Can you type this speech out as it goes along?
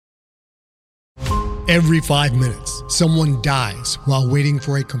Every 5 minutes, someone dies while waiting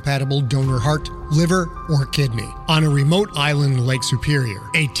for a compatible donor heart, liver, or kidney. On a remote island in Lake Superior,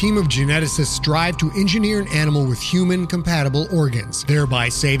 a team of geneticists strive to engineer an animal with human-compatible organs, thereby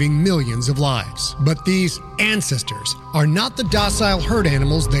saving millions of lives. But these ancestors are not the docile herd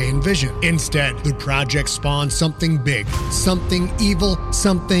animals they envision. Instead, the project spawns something big, something evil,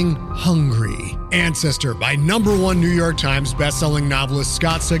 something hungry. Ancestor by #1 New York Times bestselling novelist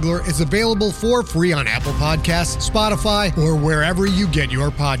Scott Sigler is available for free on Apple Podcasts, Spotify, or wherever you get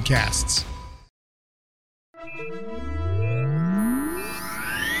your podcasts.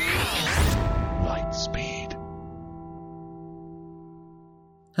 Lightspeed.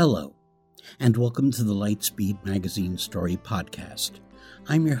 Hello, and welcome to the Lightspeed Magazine Story Podcast.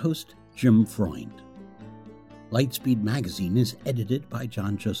 I'm your host, Jim Freund. Lightspeed Magazine is edited by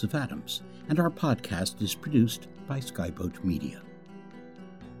John Joseph Adams, and our podcast is produced by Skyboat Media.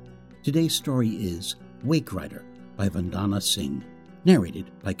 Today's story is Wake Rider by Vandana Singh, narrated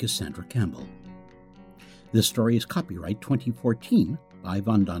by Cassandra Campbell. This story is copyright 2014 by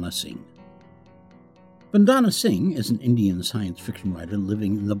Vandana Singh. Vandana Singh is an Indian science fiction writer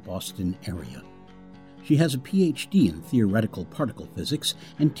living in the Boston area. She has a PhD in theoretical particle physics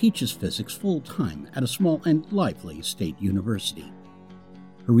and teaches physics full-time at a small and lively state university.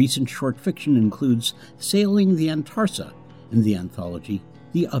 Her recent short fiction includes Sailing the Antarsa in the anthology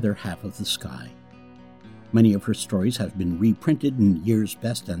The Other Half of the Sky. Many of her stories have been reprinted in Year's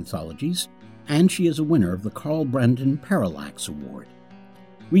Best anthologies, and she is a winner of the Carl Brandon Parallax Award.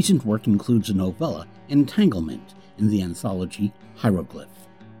 Recent work includes a novella, Entanglement, in the anthology Hieroglyph.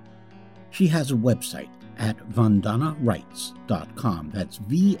 She has a website at vandanawrites.com. That's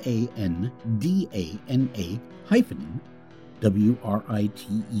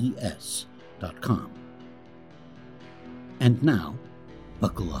VANDANA-WRITES.com. And now,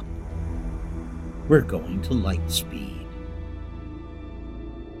 buckle up. We're going to Lightspeed.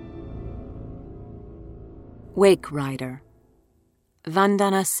 Wake Rider,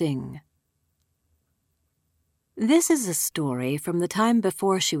 Vandana Singh. This is a story from the time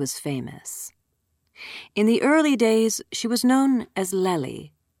before she was famous. In the early days, she was known as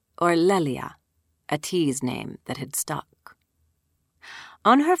Lely, or Lelia, a tease name that had stuck.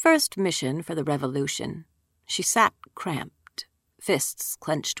 On her first mission for the revolution, she sat cramped, fists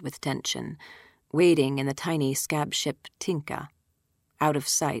clenched with tension, waiting in the tiny scab ship Tinka, out of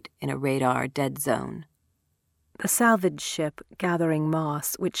sight in a radar dead zone. The salvage ship, gathering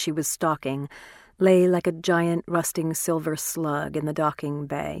moss, which she was stalking, lay like a giant rusting silver slug in the docking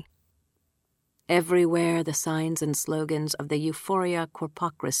bay. Everywhere the signs and slogans of the Euphoria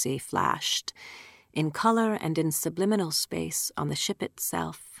corpocracy flashed, in color and in subliminal space on the ship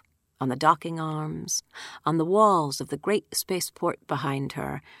itself, on the docking arms, on the walls of the great spaceport behind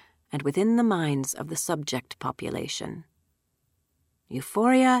her, and within the minds of the subject population.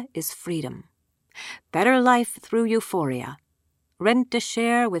 Euphoria is freedom. Better life through euphoria. Rent a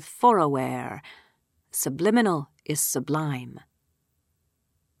share with Foroware. Subliminal is sublime.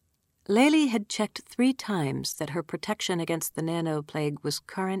 Lely had checked 3 times that her protection against the nano-plague was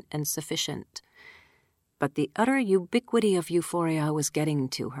current and sufficient. But the utter ubiquity of euphoria was getting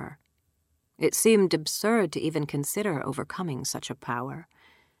to her. It seemed absurd to even consider overcoming such a power.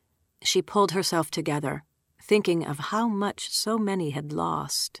 She pulled herself together, thinking of how much so many had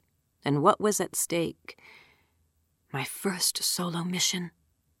lost, and what was at stake. My first solo mission,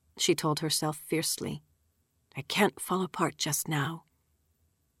 she told herself fiercely. I can't fall apart just now.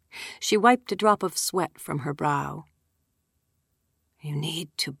 She wiped a drop of sweat from her brow. You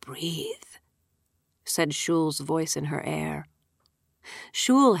need to breathe, said Shul's voice in her ear.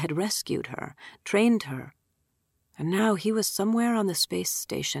 Shul had rescued her, trained her, and now he was somewhere on the space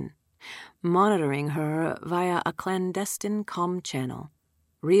station, monitoring her via a clandestine comm channel,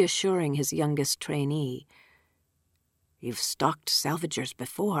 reassuring his youngest trainee. You've stalked salvagers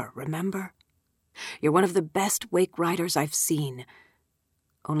before, remember? You're one of the best wake riders I've seen.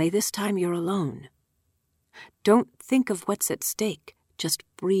 Only this time you're alone. Don't think of what's at stake. Just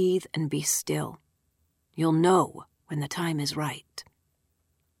breathe and be still. You'll know when the time is right.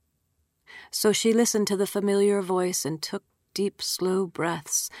 So she listened to the familiar voice and took deep, slow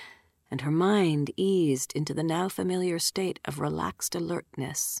breaths, and her mind eased into the now familiar state of relaxed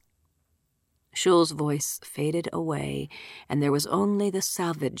alertness. Shul's voice faded away, and there was only the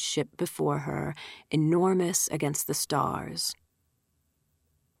salvage ship before her, enormous against the stars.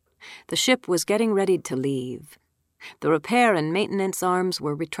 The ship was getting ready to leave. The repair and maintenance arms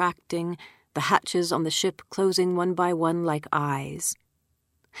were retracting, the hatches on the ship closing one by one like eyes.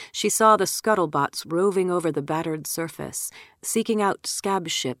 She saw the scuttlebots roving over the battered surface, seeking out scab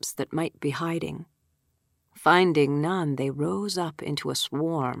ships that might be hiding. Finding none, they rose up into a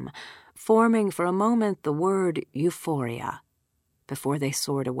swarm, forming for a moment the word euphoria, before they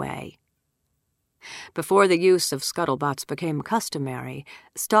soared away. Before the use of scuttlebutts became customary,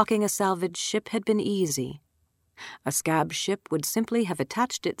 stalking a salvage ship had been easy. A scab ship would simply have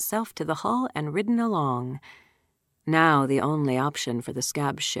attached itself to the hull and ridden along. Now the only option for the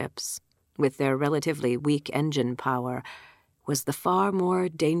scab ships, with their relatively weak engine power, was the far more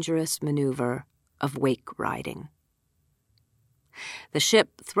dangerous maneuver of wake riding. The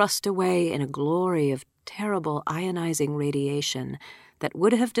ship thrust away in a glory of terrible ionizing radiation that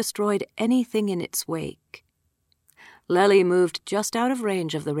would have destroyed anything in its wake. Lely moved just out of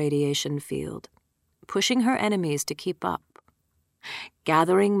range of the radiation field, pushing her enemies to keep up.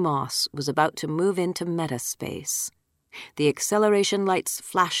 Gathering Moss was about to move into metaspace. The acceleration lights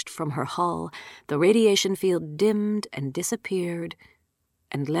flashed from her hull, the radiation field dimmed and disappeared,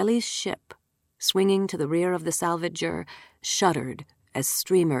 and Lely's ship, swinging to the rear of the salvager, shuddered as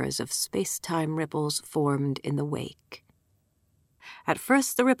streamers of space-time ripples formed in the wake. At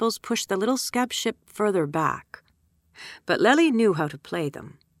first the ripples pushed the little scab ship further back, but Lely knew how to play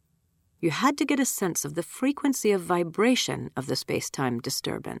them. You had to get a sense of the frequency of vibration of the space-time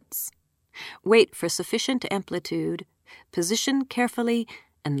disturbance. Wait for sufficient amplitude, position carefully,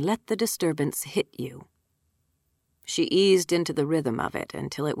 and let the disturbance hit you. She eased into the rhythm of it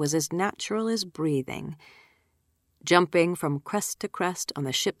until it was as natural as breathing. Jumping from crest to crest on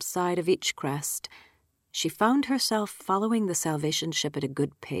the ship's side of each crest, she found herself following the salvation ship at a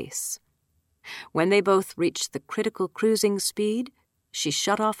good pace. When they both reached the critical cruising speed, she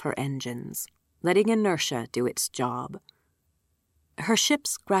shut off her engines, letting inertia do its job. Her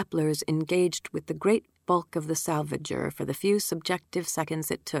ship's grapplers engaged with the great bulk of the salvager for the few subjective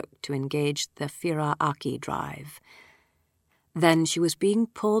seconds it took to engage the Fira-Aki drive. Then she was being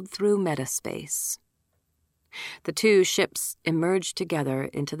pulled through metaspace. The two ships emerged together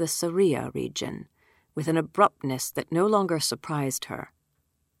into the Saria region, with an abruptness that no longer surprised her.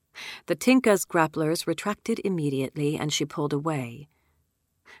 The Tinka's grapplers retracted immediately, and she pulled away.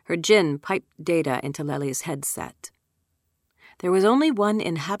 Her djinn piped data into Lely's headset. There was only one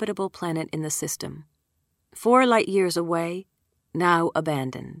inhabitable planet in the system, 4 light-years away, now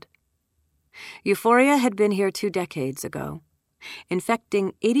abandoned. Euphoria had been here 2 decades ago,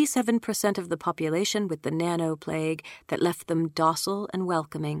 infecting 87% of the population with the nano-plague that left them docile and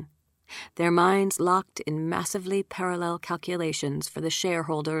welcoming, their minds locked in massively parallel calculations for the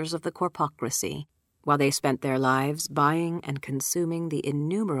shareholders of the corpocracy, while they spent their lives buying and consuming the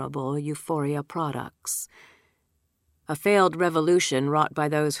innumerable Euphoria products. A failed revolution wrought by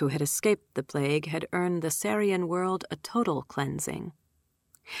those who had escaped the plague had earned the Sarian world a total cleansing.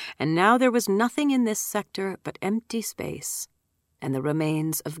 And now there was nothing in this sector but empty space and the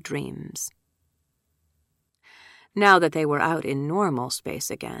remains of dreams. Now that they were out in normal space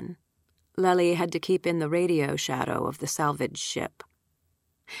again, Lely had to keep in the radio shadow of the salvage ship.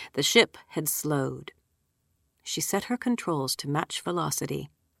 The ship had slowed. She set her controls to match velocity,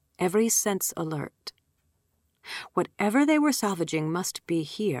 every sense alert. Whatever they were salvaging must be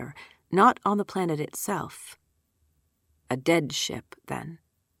here, not on the planet itself. A dead ship, then.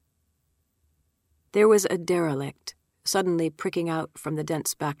 There was a derelict, suddenly pricking out from the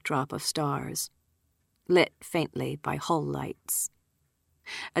dense backdrop of stars, lit faintly by hull lights.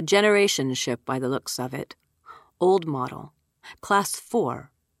 A generation ship by the looks of it, old model, Class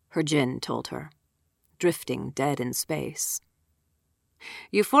 4, her djinn told her, drifting dead in space.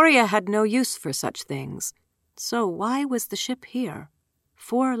 Euphoria had no use for such things, so why was the ship here,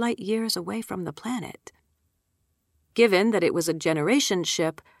 4 light-years away from the planet? Given that it was a generation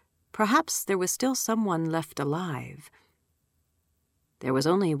ship, perhaps there was still someone left alive. There was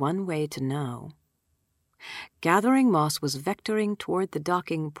only one way to know. Gathering Moss was vectoring toward the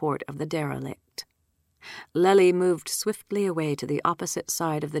docking port of the derelict. Lely moved swiftly away to the opposite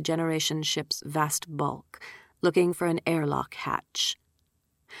side of the generation ship's vast bulk, looking for an airlock hatch.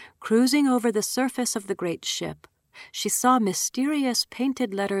 Cruising over the surface of the great ship, she saw mysterious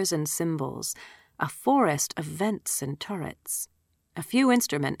painted letters and symbols, a forest of vents and turrets, a few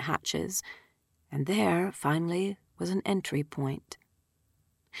instrument hatches, and there, finally, was an entry point.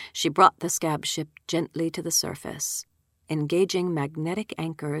 She brought the scab ship gently to the surface, engaging magnetic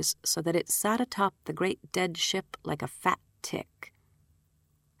anchors so that it sat atop the great dead ship like a fat tick.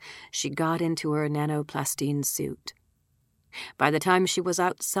 She got into her nanoplastine suit. By the time she was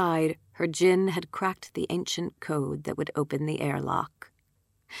outside, her djinn had cracked the ancient code that would open the airlock.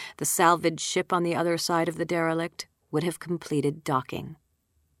 The salvage ship on the other side of the derelict would have completed docking.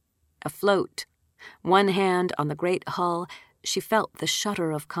 Afloat, one hand on the great hull, she felt the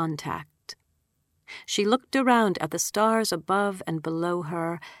shudder of contact. She looked around at the stars above and below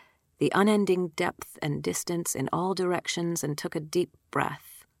her, the unending depth and distance in all directions, and took a deep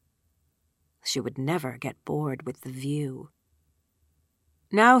breath. She would never get bored with the view.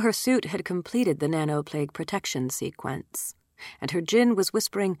 Now her suit had completed the nanoplague protection sequence, and her djinn was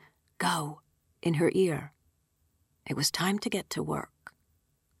whispering, "Go," in her ear. It was time to get to work.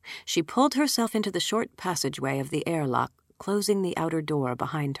 She pulled herself into the short passageway of the airlock, closing the outer door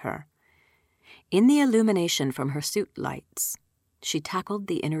behind her. In the illumination from her suit lights, she tackled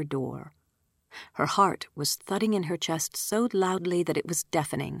the inner door. Her heart was thudding in her chest so loudly that it was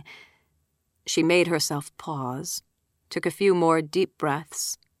deafening. She made herself pause, took a few more deep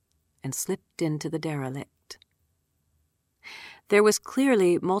breaths, and slipped into the derelict. There was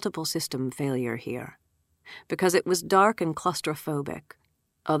clearly multiple system failure here, because it was dark and claustrophobic,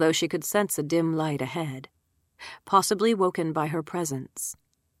 although she could sense a dim light ahead, possibly woken by her presence.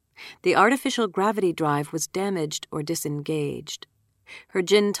 The artificial gravity drive was damaged or disengaged. Her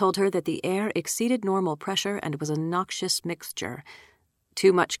djinn told her that the air exceeded normal pressure and was a noxious mixture,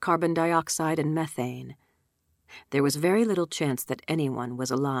 too much carbon dioxide and methane. There was very little chance that anyone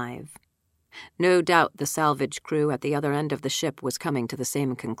was alive. No doubt the salvage crew at the other end of the ship was coming to the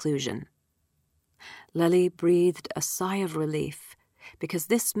same conclusion. Lely breathed a sigh of relief, because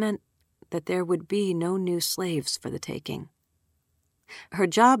this meant that there would be no new slaves for the taking. Her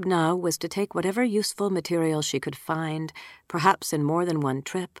job now was to take whatever useful material she could find, perhaps in more than one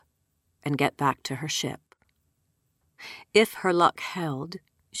trip, and get back to her ship. If her luck held,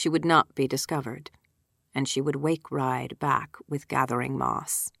 she would not be discovered, and she would wake ride back with gathering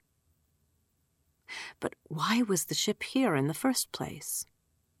moss. But why was the ship here in the first place?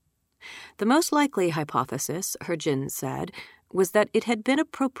 The most likely hypothesis, her djinn said, was that it had been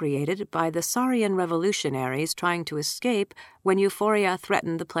appropriated by the Saurian revolutionaries trying to escape when Euphoria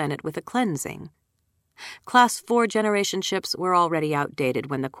threatened the planet with a cleansing. Class 4 generation ships were already outdated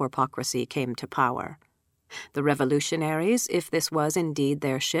when the corpocracy came to power. The revolutionaries, if this was indeed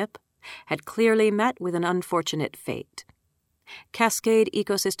their ship, had clearly met with an unfortunate fate. Cascade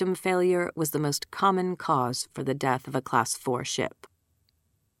ecosystem failure was the most common cause for the death of a Class 4 ship.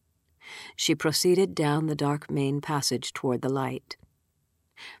 She proceeded down the dark main passage toward the light.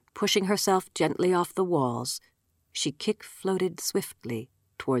 Pushing herself gently off the walls, she kick-floated swiftly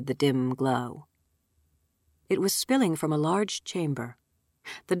toward the dim glow. It was spilling from a large chamber,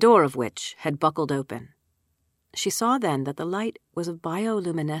 the door of which had buckled open. She saw then that the light was of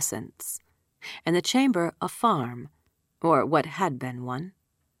bioluminescence, and the chamber a farm, or what had been one.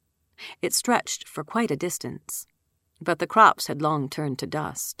 It stretched for quite a distance, but the crops had long turned to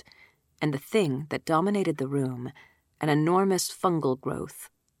dust, and the thing that dominated the room, an enormous fungal growth,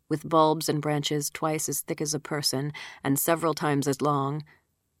 with bulbs and branches twice as thick as a person and several times as long,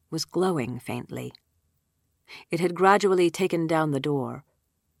 was glowing faintly. It had gradually taken down the door.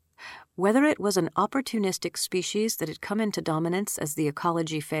 Whether it was an opportunistic species that had come into dominance as the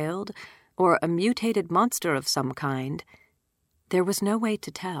ecology failed, or a mutated monster of some kind, there was no way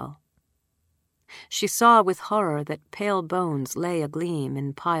to tell. She saw with horror that pale bones lay agleam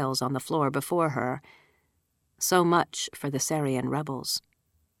in piles on the floor before her. So much for the Saurian rebels,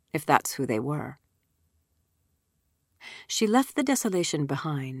 if that's who they were. She left the desolation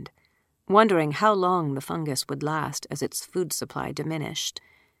behind, wondering how long the fungus would last as its food supply diminished.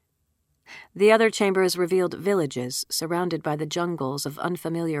 The other chambers revealed villages surrounded by the jungles of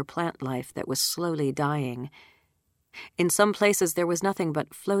unfamiliar plant life that was slowly dying. In some places there was nothing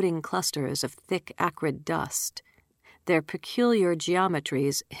but floating clusters of thick, acrid dust, their peculiar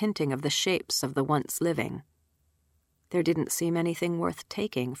geometries hinting of the shapes of the once living. There didn't seem anything worth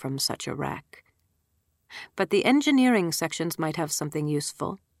taking from such a wreck. But the engineering sections might have something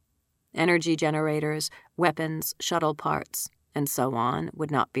useful. Energy generators, weapons, shuttle parts, and so on would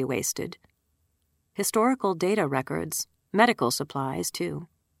not be wasted. Historical data records, medical supplies, too.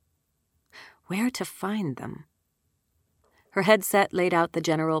 Where to find them? Her headset laid out the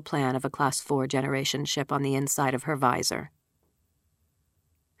general plan of a Class 4 generation ship on the inside of her visor.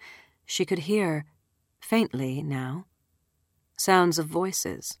 She could hear, faintly now, sounds of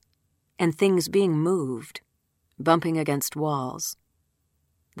voices and things being moved, bumping against walls.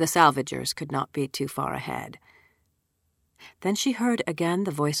 The salvagers could not be too far ahead. Then she heard again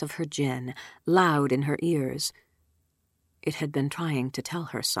the voice of her djinn, loud in her ears. It had been trying to tell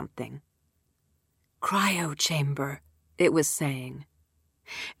her something. "Cryo chamber," it was saying,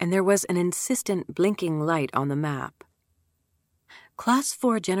 and there was an insistent blinking light on the map. Class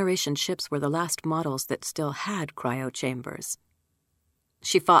 4 generation ships were the last models that still had cryo chambers.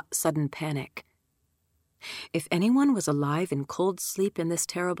 She fought sudden panic. If anyone was alive in cold sleep in this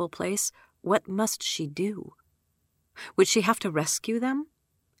terrible place, What must she do? Would she have to rescue them?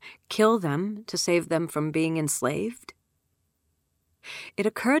 Kill them to save them from being enslaved? It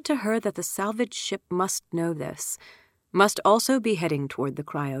occurred to her that the salvage ship must know this, must also be heading toward the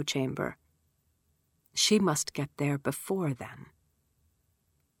cryo chamber. She must get there before them.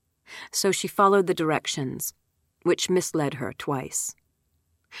 So she followed the directions, which misled her twice.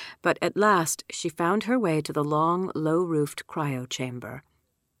 But at last she found her way to the long, low-roofed cryo chamber.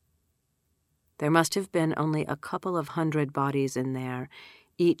 There must have been only a couple of 100 bodies in there,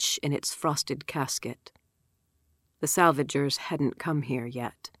 each in its frosted casket. The salvagers hadn't come here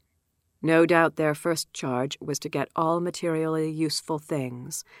yet. No doubt their first charge was to get all materially useful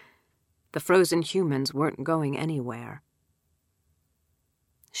things. The frozen humans weren't going anywhere.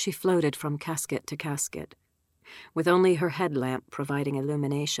 She floated from casket to casket, with only her headlamp providing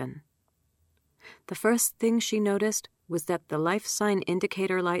illumination. The first thing she noticed was that the life sign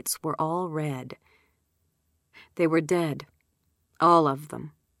indicator lights were all red. They were dead, all of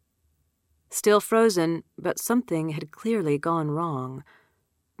them. Still frozen, but something had clearly gone wrong.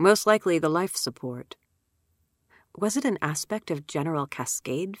 Most likely the life support. Was it an aspect of general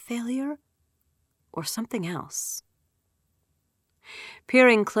cascade failure? Or something else?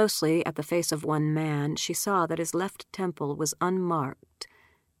 Peering closely at the face of one man, she saw that his left temple was unmarked.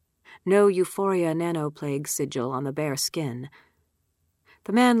 No Euphoria nanoplague sigil on the bare skin.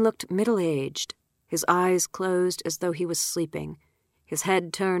 The man looked middle-aged, his eyes closed as though he was sleeping, his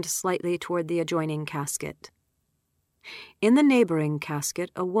head turned slightly toward the adjoining casket. In the neighboring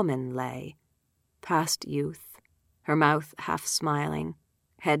casket a woman lay, past youth, her mouth half smiling,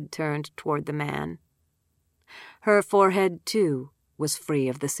 head turned toward the man. Her forehead, too, was free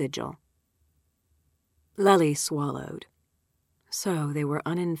of the sigil. Lely swallowed. So they were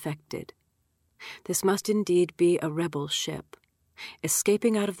uninfected. This must indeed be a rebel ship,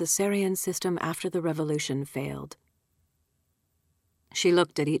 escaping out of the Sarian system after the revolution failed. She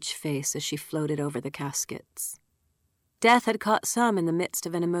looked at each face as she floated over the caskets. Death had caught some in the midst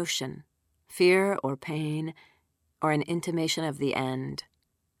of an emotion, fear or pain, or an intimation of the end,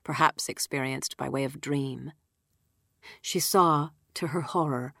 perhaps experienced by way of dream. She saw, to her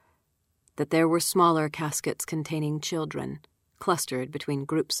horror, that there were smaller caskets containing children, clustered between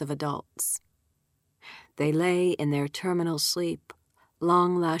groups of adults. They lay in their terminal sleep,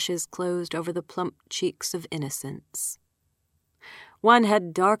 long lashes closed over the plump cheeks of innocence. One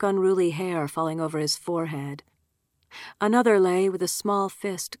had dark, unruly hair falling over his forehead. Another lay with a small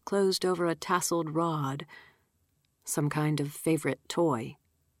fist closed over a tasseled rod, some kind of favorite toy.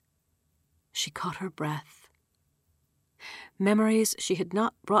 She caught her breath. Memories she had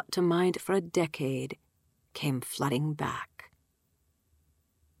not brought to mind for a decade came flooding back.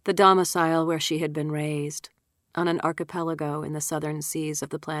 The domicile where she had been raised, on an archipelago in the southern seas of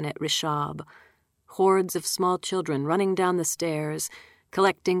the planet Rishab, hordes of small children running down the stairs,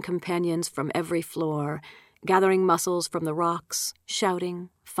 collecting companions from every floor, gathering mussels from the rocks, shouting,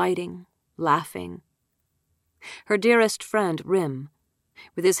 fighting, laughing. Her dearest friend, Rim,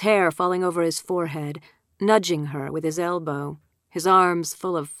 with his hair falling over his forehead, nudging her with his elbow, his arms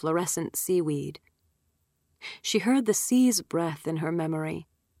full of fluorescent seaweed. She heard the sea's breath in her memory,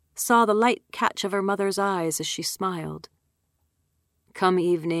 saw the light catch of her mother's eyes as she smiled. Come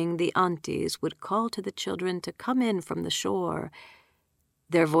evening, the aunties would call to the children to come in from the shore,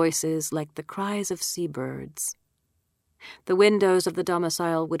 their voices like the cries of seabirds. The windows of the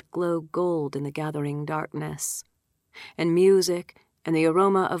domicile would glow gold in the gathering darkness, and music and the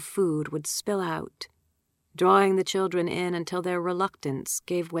aroma of food would spill out, drawing the children in until their reluctance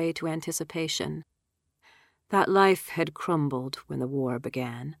gave way to anticipation. That life had crumbled when the war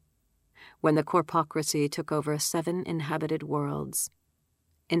began, when the corpocracy took over 7 inhabited worlds,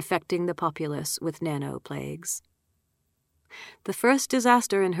 infecting the populace with nanoplagues. The first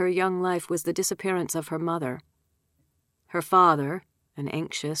disaster in her young life was the disappearance of her mother. Her father, an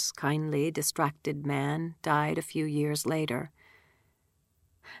anxious, kindly, distracted man, died a few years later.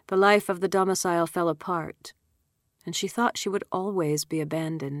 The life of the domicile fell apart, and she thought she would always be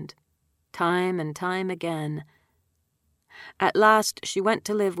abandoned, time and time again. At last she went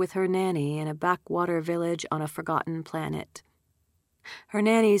to live with her nanny in a backwater village on a forgotten planet. Her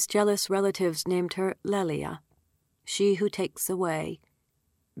nanny's jealous relatives named her Lelia, she who takes away,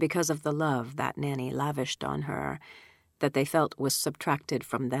 because of the love that nanny lavished on her, that they felt was subtracted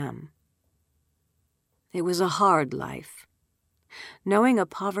from them. It was a hard life, knowing a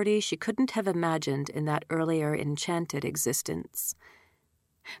poverty she couldn't have imagined in that earlier enchanted existence.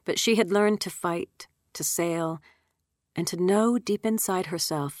 But she had learned to fight, to sail, and to know deep inside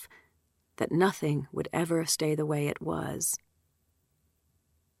herself that nothing would ever stay the way it was.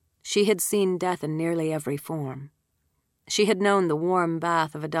 She had seen death in nearly every form. She had known the warm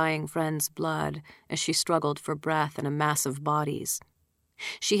bath of a dying friend's blood as she struggled for breath in a mass of bodies.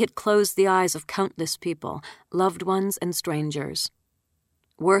 She had closed the eyes of countless people, loved ones and strangers.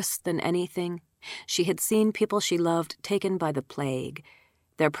 Worse than anything, she had seen people she loved taken by the plague,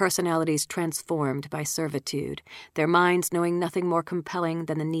 their personalities transformed by servitude, their minds knowing nothing more compelling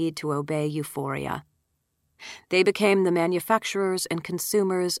than the need to obey euphoria. They became the manufacturers and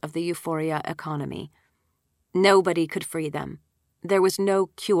consumers of the euphoria economy. Nobody could free them. There was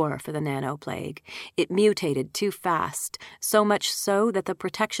no cure for the nanoplague. It mutated too fast, so much so that the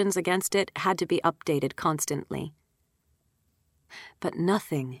protections against it had to be updated constantly. But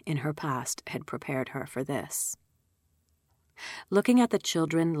nothing in her past had prepared her for this. Looking at the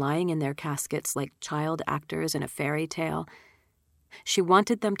children lying in their caskets like child actors in a fairy tale, she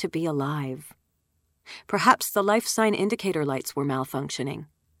wanted them to be alive. Perhaps the life sign indicator lights were malfunctioning.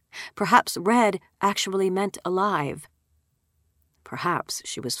 Perhaps red actually meant alive. Perhaps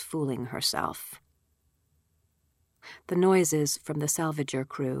she was fooling herself. The noises from the salvager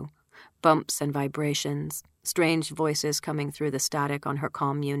crew, bumps and vibrations, strange voices coming through the static on her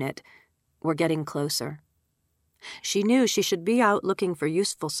comm unit, were getting closer. She knew she should be out looking for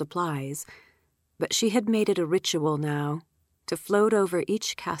useful supplies, but she had made it a ritual now to float over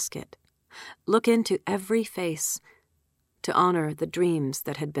each casket, look into every face, to honor the dreams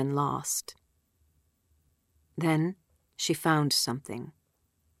that had been lost. Then she found something.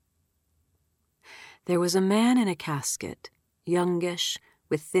 There was a man in a casket, youngish,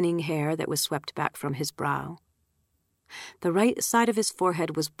 with thinning hair that was swept back from his brow. The right side of his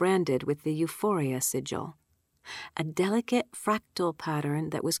forehead was branded with the euphoria sigil, a delicate fractal pattern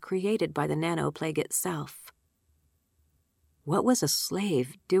that was created by the nanoplague itself. What was a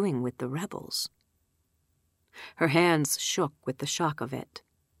slave doing with the rebels? Her hands shook with the shock of it.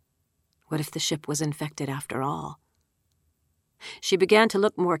 What if the ship was infected after all? She began to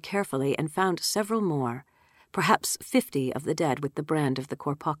look more carefully and found several more, perhaps 50 of the dead with the brand of the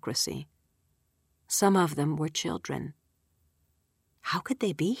corpocracy. Some of them were children. How could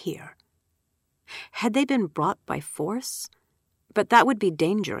they be here? Had they been brought by force? But that would be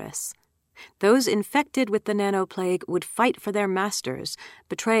dangerous. Those infected with the nanoplague would fight for their masters,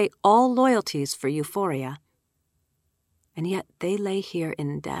 betray all loyalties for euphoria. And yet they lay here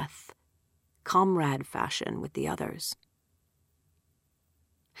in death, comrade fashion with the others.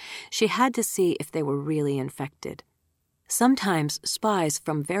 She had to see if they were really infected. Sometimes spies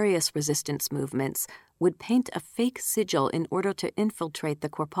from various resistance movements would paint a fake sigil in order to infiltrate the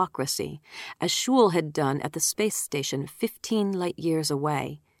corpocracy, as Shul had done at the space station 15 light years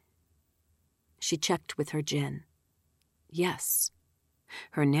away. She checked with her djinn. Yes,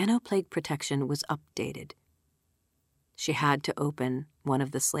 her nanoplague protection was updated. She had to open one of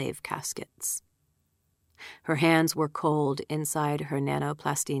the slave caskets. Her hands were cold inside her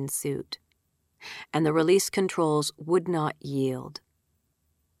nanoplastine suit, and the release controls would not yield.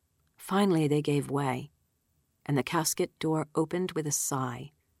 Finally, they gave way, and the casket door opened with a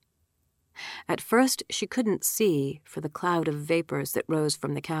sigh. At first, she couldn't see for the cloud of vapors that rose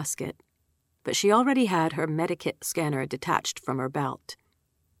from the casket, but she already had her medikit scanner detached from her belt.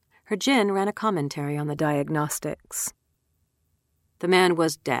 Her djinn ran a commentary on the diagnostics. The man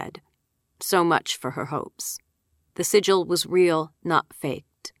was dead. So much for her hopes. The sigil was real, not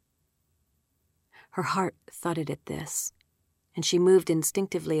faked. Her heart thudded at this, and she moved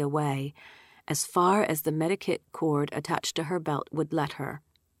instinctively away, as far as the medikit cord attached to her belt would let her.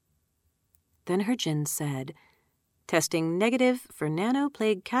 Then her djinn said, "Testing negative for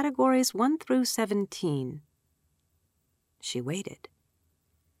nanoplague categories 1 through 17. She waited.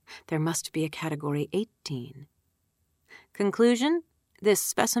 There must be a category 18. Conclusion: this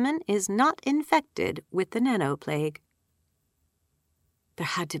specimen is not infected with the nanoplague. There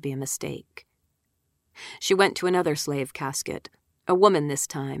had to be a mistake. She went to another slave casket, a woman this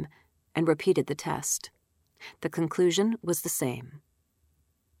time, and repeated the test. The conclusion was the same.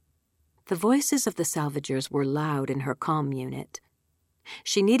 The voices of the salvagers were loud in her comm unit.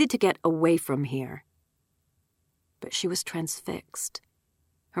 She needed to get away from here. But she was transfixed,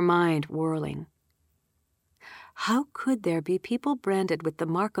 her mind whirling. How could there be people branded with the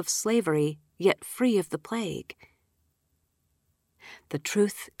mark of slavery, yet free of the plague? The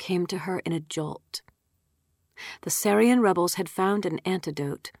truth came to her in a jolt. The Sarian rebels had found an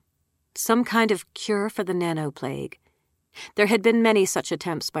antidote, some kind of cure for the nanoplague. There had been many such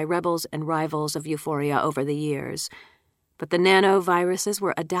attempts by rebels and rivals of euphoria over the years, but the nanoviruses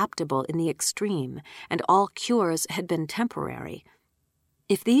were adaptable in the extreme, and all cures had been temporary.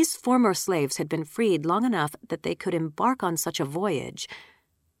 If these former slaves had been freed long enough that they could embark on such a voyage,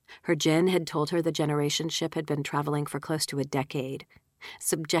 Her gin had told her the generation ship had been traveling for close to a decade,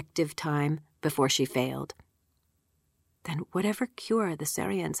 subjective time before she failed. Then whatever cure the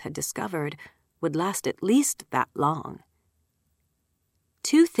Sarians had discovered would last at least that long.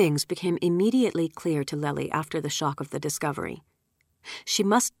 Two things became immediately clear to Lily after the shock of the discovery. She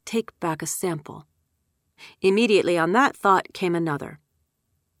must take back a sample. Immediately on that thought came another,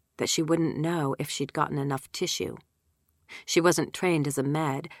 that she wouldn't know if she'd gotten enough tissue. She wasn't trained as a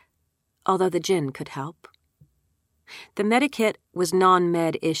med, although the gin could help. The medikit was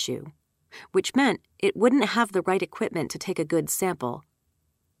non-med issue, which meant it wouldn't have the right equipment to take a good sample,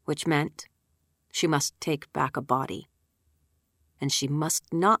 which meant she must take back a body. And she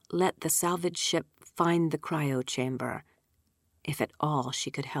must not let the salvage ship find the cryo chamber, if at all she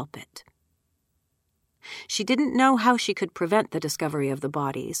could help it. She didn't know how she could prevent the discovery of the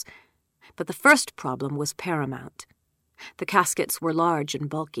bodies, but the first problem was paramount. The caskets were large and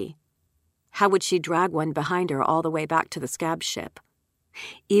bulky. How would she drag one behind her all the way back to the scab ship?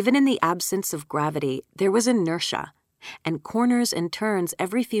 Even in the absence of gravity, there was inertia, and corners and turns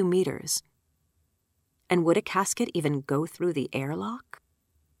every few meters. And would a casket even go through the airlock?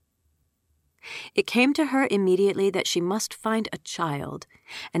 It came to her immediately that she must find a child,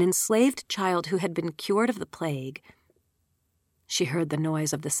 an enslaved child who had been cured of the plague. She heard the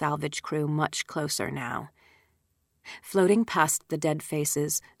noise of the salvage crew much closer now. Floating past the dead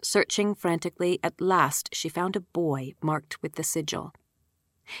faces, searching frantically, at last she found a boy marked with the sigil.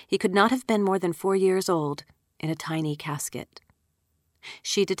 He could not have been more than 4 years old, in a tiny casket.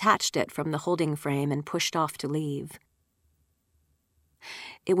 She detached it from the holding frame and pushed off to leave.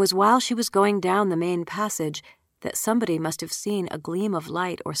 It was while she was going down the main passage that somebody must have seen a gleam of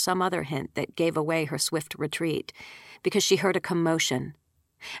light or some other hint that gave away her swift retreat, because she heard a commotion,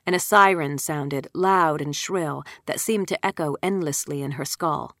 and a siren sounded, loud and shrill, that seemed to echo endlessly in her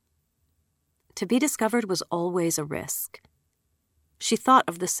skull. To be discovered was always a risk. She thought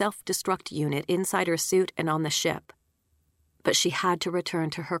of the self-destruct unit inside her suit and on the ship, but she had to return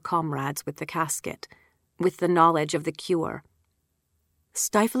to her comrades with the casket, with the knowledge of the cure.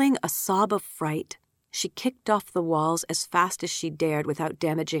 Stifling a sob of fright, she kicked off the walls as fast as she dared without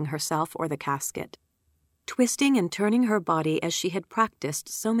damaging herself or the casket, twisting and turning her body as she had practiced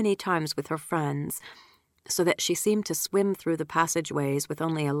so many times with her friends, so that she seemed to swim through the passageways with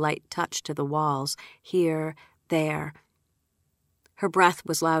only a light touch to the walls, here, there. Her breath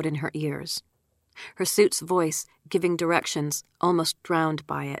was loud in her ears, her suit's voice, giving directions, almost drowned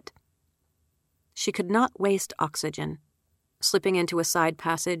by it. She could not waste oxygen. Slipping into a side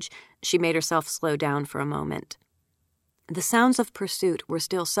passage, she made herself slow down for a moment. The sounds of pursuit were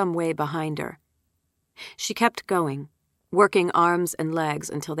still some way behind her. She kept going, working arms and legs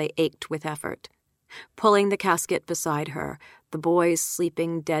until they ached with effort, pulling the casket beside her, the boy's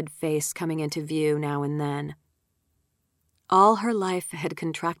sleeping dead face coming into view now and then. All her life had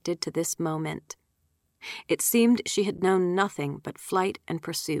contracted to this moment. It seemed she had known nothing but flight and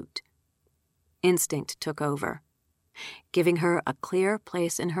pursuit. Instinct took over, giving her a clear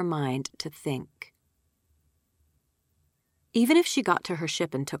place in her mind to think. Even if she got to her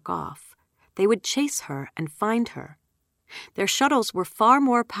ship and took off, they would chase her and find her. Their shuttles were far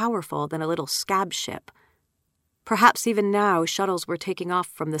more powerful than a little scab ship. Perhaps even now shuttles were taking off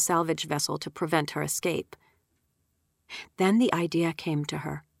from the salvage vessel to prevent her escape. Then the idea came to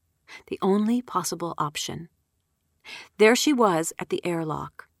her, the only possible option. There she was at the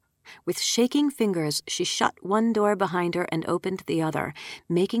airlock. With shaking fingers, she shut one door behind her and opened the other,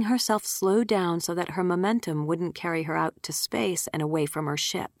 making herself slow down so that her momentum wouldn't carry her out to space and away from her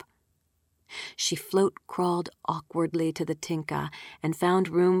ship. She float-crawled awkwardly to the Tinka and found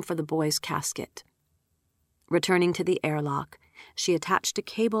room for the boy's casket. Returning to the airlock, she attached a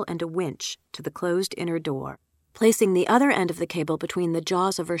cable and a winch to the closed inner door, placing the other end of the cable between the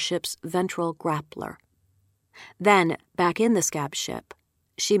jaws of her ship's ventral grappler. Then, back in the scab ship,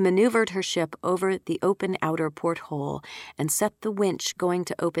 she maneuvered her ship over the open outer porthole and set the winch going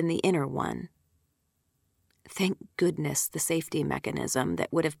to open the inner one. Thank goodness the safety mechanism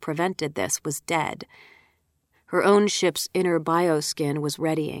that would have prevented this was dead. Her own ship's inner bioskin was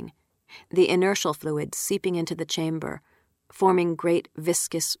readying, the inertial fluid seeping into the chamber, forming great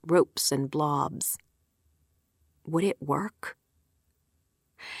viscous ropes and blobs. Would it work?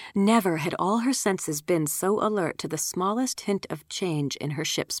 Never had all her senses been so alert to the smallest hint of change in her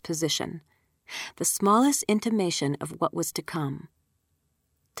ship's position, the smallest intimation of what was to come.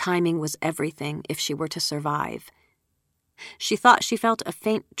 Timing was everything if she were to survive. She thought she felt a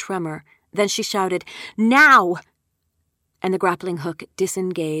faint tremor, then she shouted, "Now!" And the grappling hook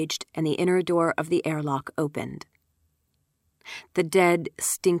disengaged and the inner door of the airlock opened. The dead,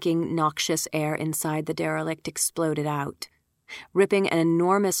 stinking, noxious air inside the derelict exploded out, ripping an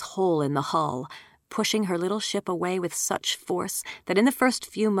enormous hole in the hull, pushing her little ship away with such force that in the first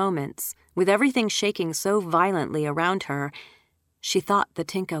few moments, with everything shaking so violently around her, she thought the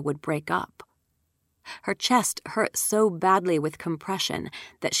Tinka would break up. Her chest hurt so badly with compression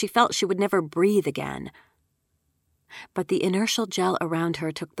that she felt she would never breathe again. But the inertial gel around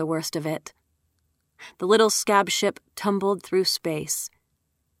her took the worst of it. The little scab ship tumbled through space,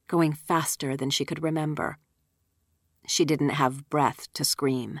 going faster than she could remember. She didn't have breath to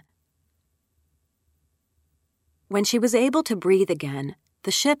scream. When she was able to breathe again,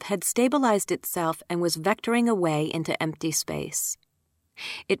 the ship had stabilized itself and was vectoring away into empty space.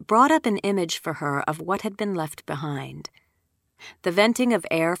 It brought up an image for her of what had been left behind. The venting of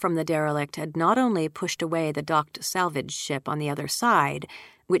air from the derelict had not only pushed away the docked salvage ship on the other side,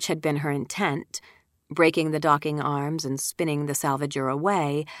 which had been her intent, breaking the docking arms and spinning the salvager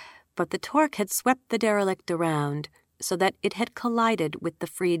away, but the torque had swept the derelict around so that it had collided with the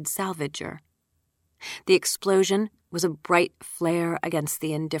freed salvager. The explosion was a bright flare against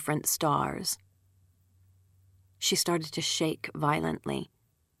the indifferent stars. She started to shake violently.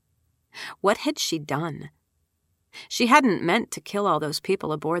 What had she done? She hadn't meant to kill all those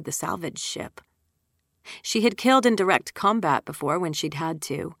people aboard the salvage ship. She had killed in direct combat before when she'd had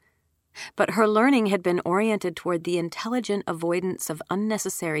to, but her learning had been oriented toward the intelligent avoidance of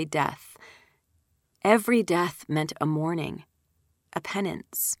unnecessary death. Every death meant a mourning, a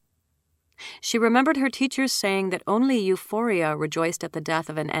penance. She remembered her teachers saying that only Euphoria rejoiced at the death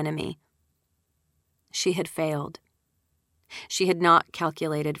of an enemy. She had failed. She had not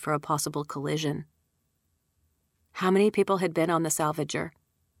calculated for a possible collision. How many people had been on the salvager?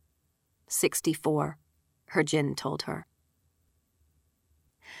 64, her djinn told her.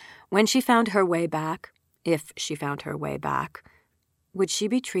 When she found her way back, if she found her way back, would she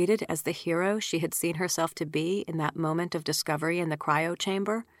be treated as the hero she had seen herself to be in that moment of discovery in the cryo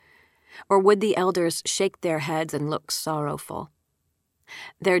chamber? Or would the elders shake their heads and look sorrowful,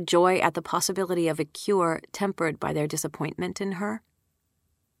 their joy at the possibility of a cure tempered by their disappointment in her?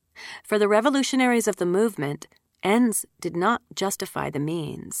 For the revolutionaries of the movement, ends did not justify the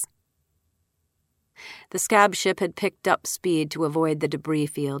means. The scab ship had picked up speed to avoid the debris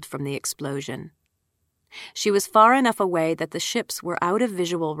field from the explosion. She was far enough away that the ships were out of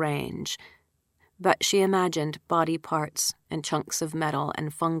visual range, but she imagined body parts and chunks of metal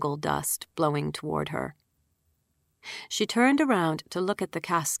and fungal dust blowing toward her. She turned around to look at the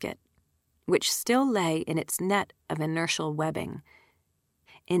casket, which still lay in its net of inertial webbing,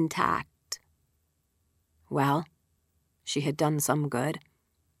 intact. Well, she had done some good.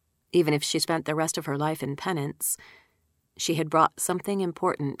 Even if she spent the rest of her life in penance, she had brought something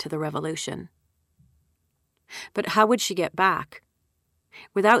important to the revolution. But how would she get back?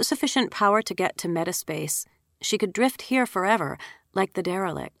 Without sufficient power to get to metaspace, she could drift here forever, like the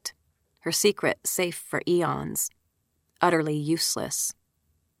derelict, her secret safe for eons, utterly useless.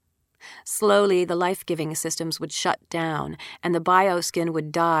 Slowly, the life-giving systems would shut down, and the bioskin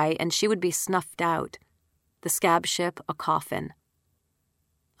would die, and she would be snuffed out, the scab ship a coffin.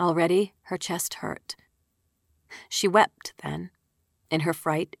 Already, her chest hurt. She wept, then, in her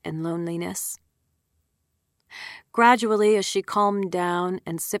fright and loneliness. Gradually, as she calmed down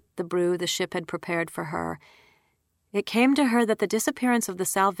and sipped the brew the ship had prepared for her, it came to her that the disappearance of the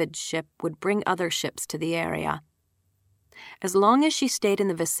salvage ship would bring other ships to the area. As long as she stayed in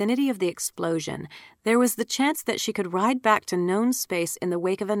the vicinity of the explosion, there was the chance that she could ride back to known space in the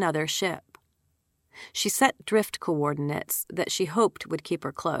wake of another ship. She set drift coordinates that she hoped would keep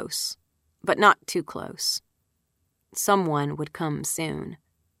her close, but not too close. Someone would come soon.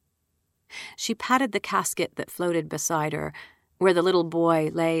 She patted the casket that floated beside her, where the little boy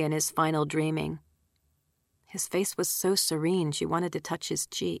lay in his final dreaming. His face was so serene she wanted to touch his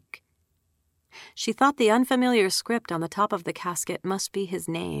cheek. She thought the unfamiliar script on the top of the casket must be his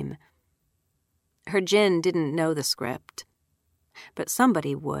name. Her djinn didn't know the script, but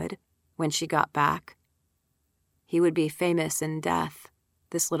somebody would when she got back. He would be famous in death,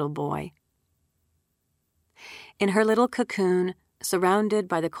 this little boy. In her little cocoon, surrounded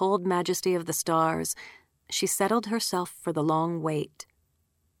by the cold majesty of the stars, she settled herself for the long wait.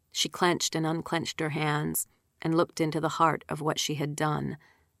 She clenched and unclenched her hands and looked into the heart of what she had done.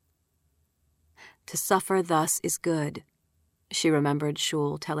 To suffer thus is good, she remembered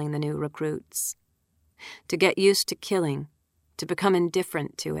Shul telling the new recruits. To get used to killing, to become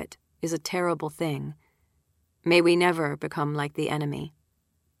indifferent to it, is a terrible thing. May we never become like the enemy.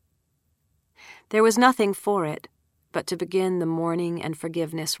 There was nothing for it but to begin the mourning and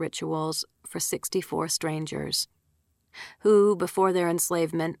forgiveness rituals for 64 strangers, who, before their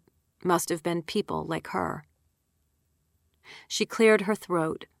enslavement, must have been people like her. She cleared her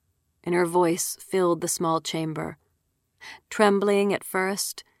throat, and her voice filled the small chamber, trembling at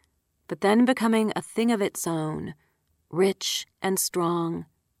first, but then becoming a thing of its own, rich and strong,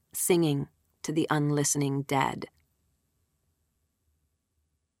 singing to the unlistening dead.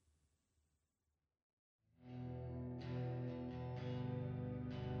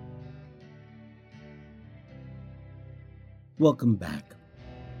 Welcome back.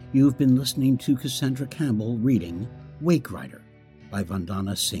 You've been listening to Cassandra Campbell reading Wake Rider by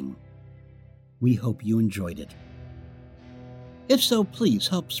Vandana Singh. We hope you enjoyed it. If so, please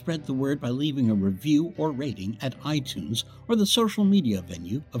help spread the word by leaving a review or rating at iTunes or the social media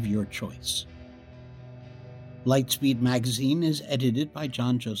venue of your choice. Lightspeed Magazine is edited by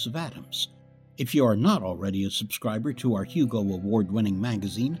John Joseph Adams. If you are not already a subscriber to our Hugo Award-winning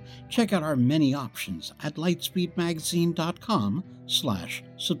magazine, check out our many options at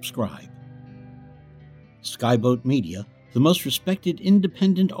lightspeedmagazine.com/subscribe. Skyboat Media, the most respected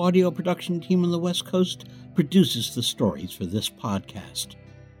independent audio production team on the West Coast, produces the stories for this podcast.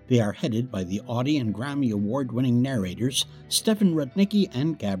 They are headed by the Audie and Grammy Award-winning narrators Stefan Rudnicki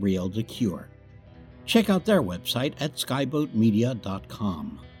and Gabrielle DeCure. Check out their website at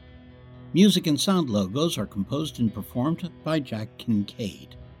skyboatmedia.com. Music and sound logos are composed and performed by Jack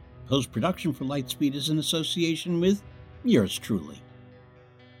Kincaid. Post-production for Lightspeed is in association with yours truly.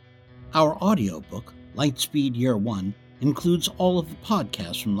 Our audiobook, Lightspeed Year 1, includes all of the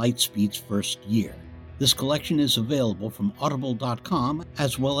podcasts from Lightspeed's first year. This collection is available from audible.com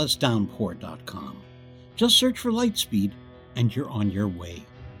as well as downpour.com. Just search for Lightspeed and you're on your way.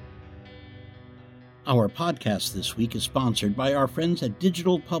 Our podcast this week is sponsored by our friends at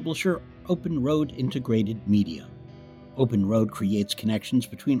digital publisher Open Road Integrated Media. Open Road creates connections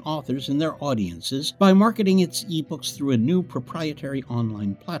between authors and their audiences by marketing its ebooks through a new proprietary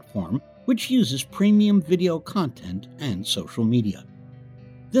online platform which uses premium video content and social media.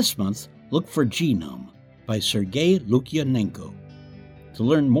 This month, look for Genome by Sergei Lukyanenko. To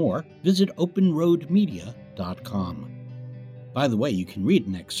learn more, visit openroadmedia.com. By the way, you can read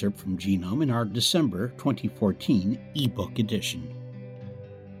an excerpt from Genome in our December 2014 ebook edition.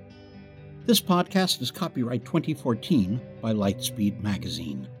 This podcast is copyright 2014 by Lightspeed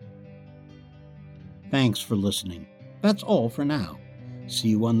Magazine. Thanks for listening. That's all for now. See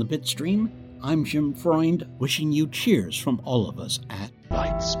you on the Bitstream. I'm Jim Freund, wishing you cheers from all of us at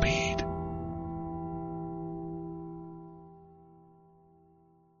Lightspeed.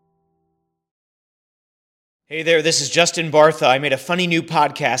 Hey there, this is Justin Bartha. I made a funny new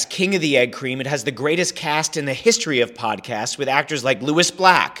podcast, King of the Egg Cream. It has the greatest cast in the history of podcasts with actors like Louis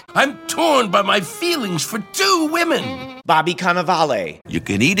Black. I'm torn by my feelings for two women. Bobby Cannavale. You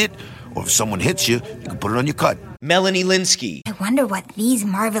can eat it, or if someone hits you, you can put it on your cut. Melanie Linsky. I wonder what these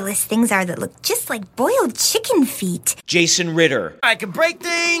marvelous things are that look just like boiled chicken feet. Jason Ritter. I can break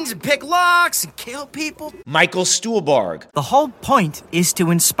things and pick locks and kill people. Michael Stuhlbarg. The whole point is to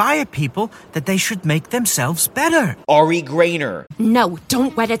inspire people that they should make themselves better. Ari Grainer. No,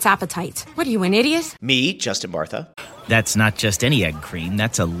 don't whet its appetite. What are you, an idiot? Me, Justin Bartha. That's not just any egg cream,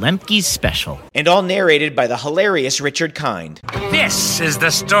 that's a Lemke's special. And all narrated by the hilarious Richard Kind. This is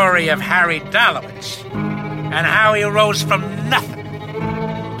the story of Harry Dalowitz and how he rose from nothing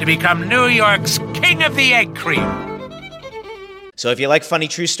to become New York's King of the Egg Cream. So if you like funny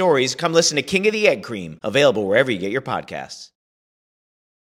true stories, come listen to King of the Egg Cream, available wherever you get your podcasts.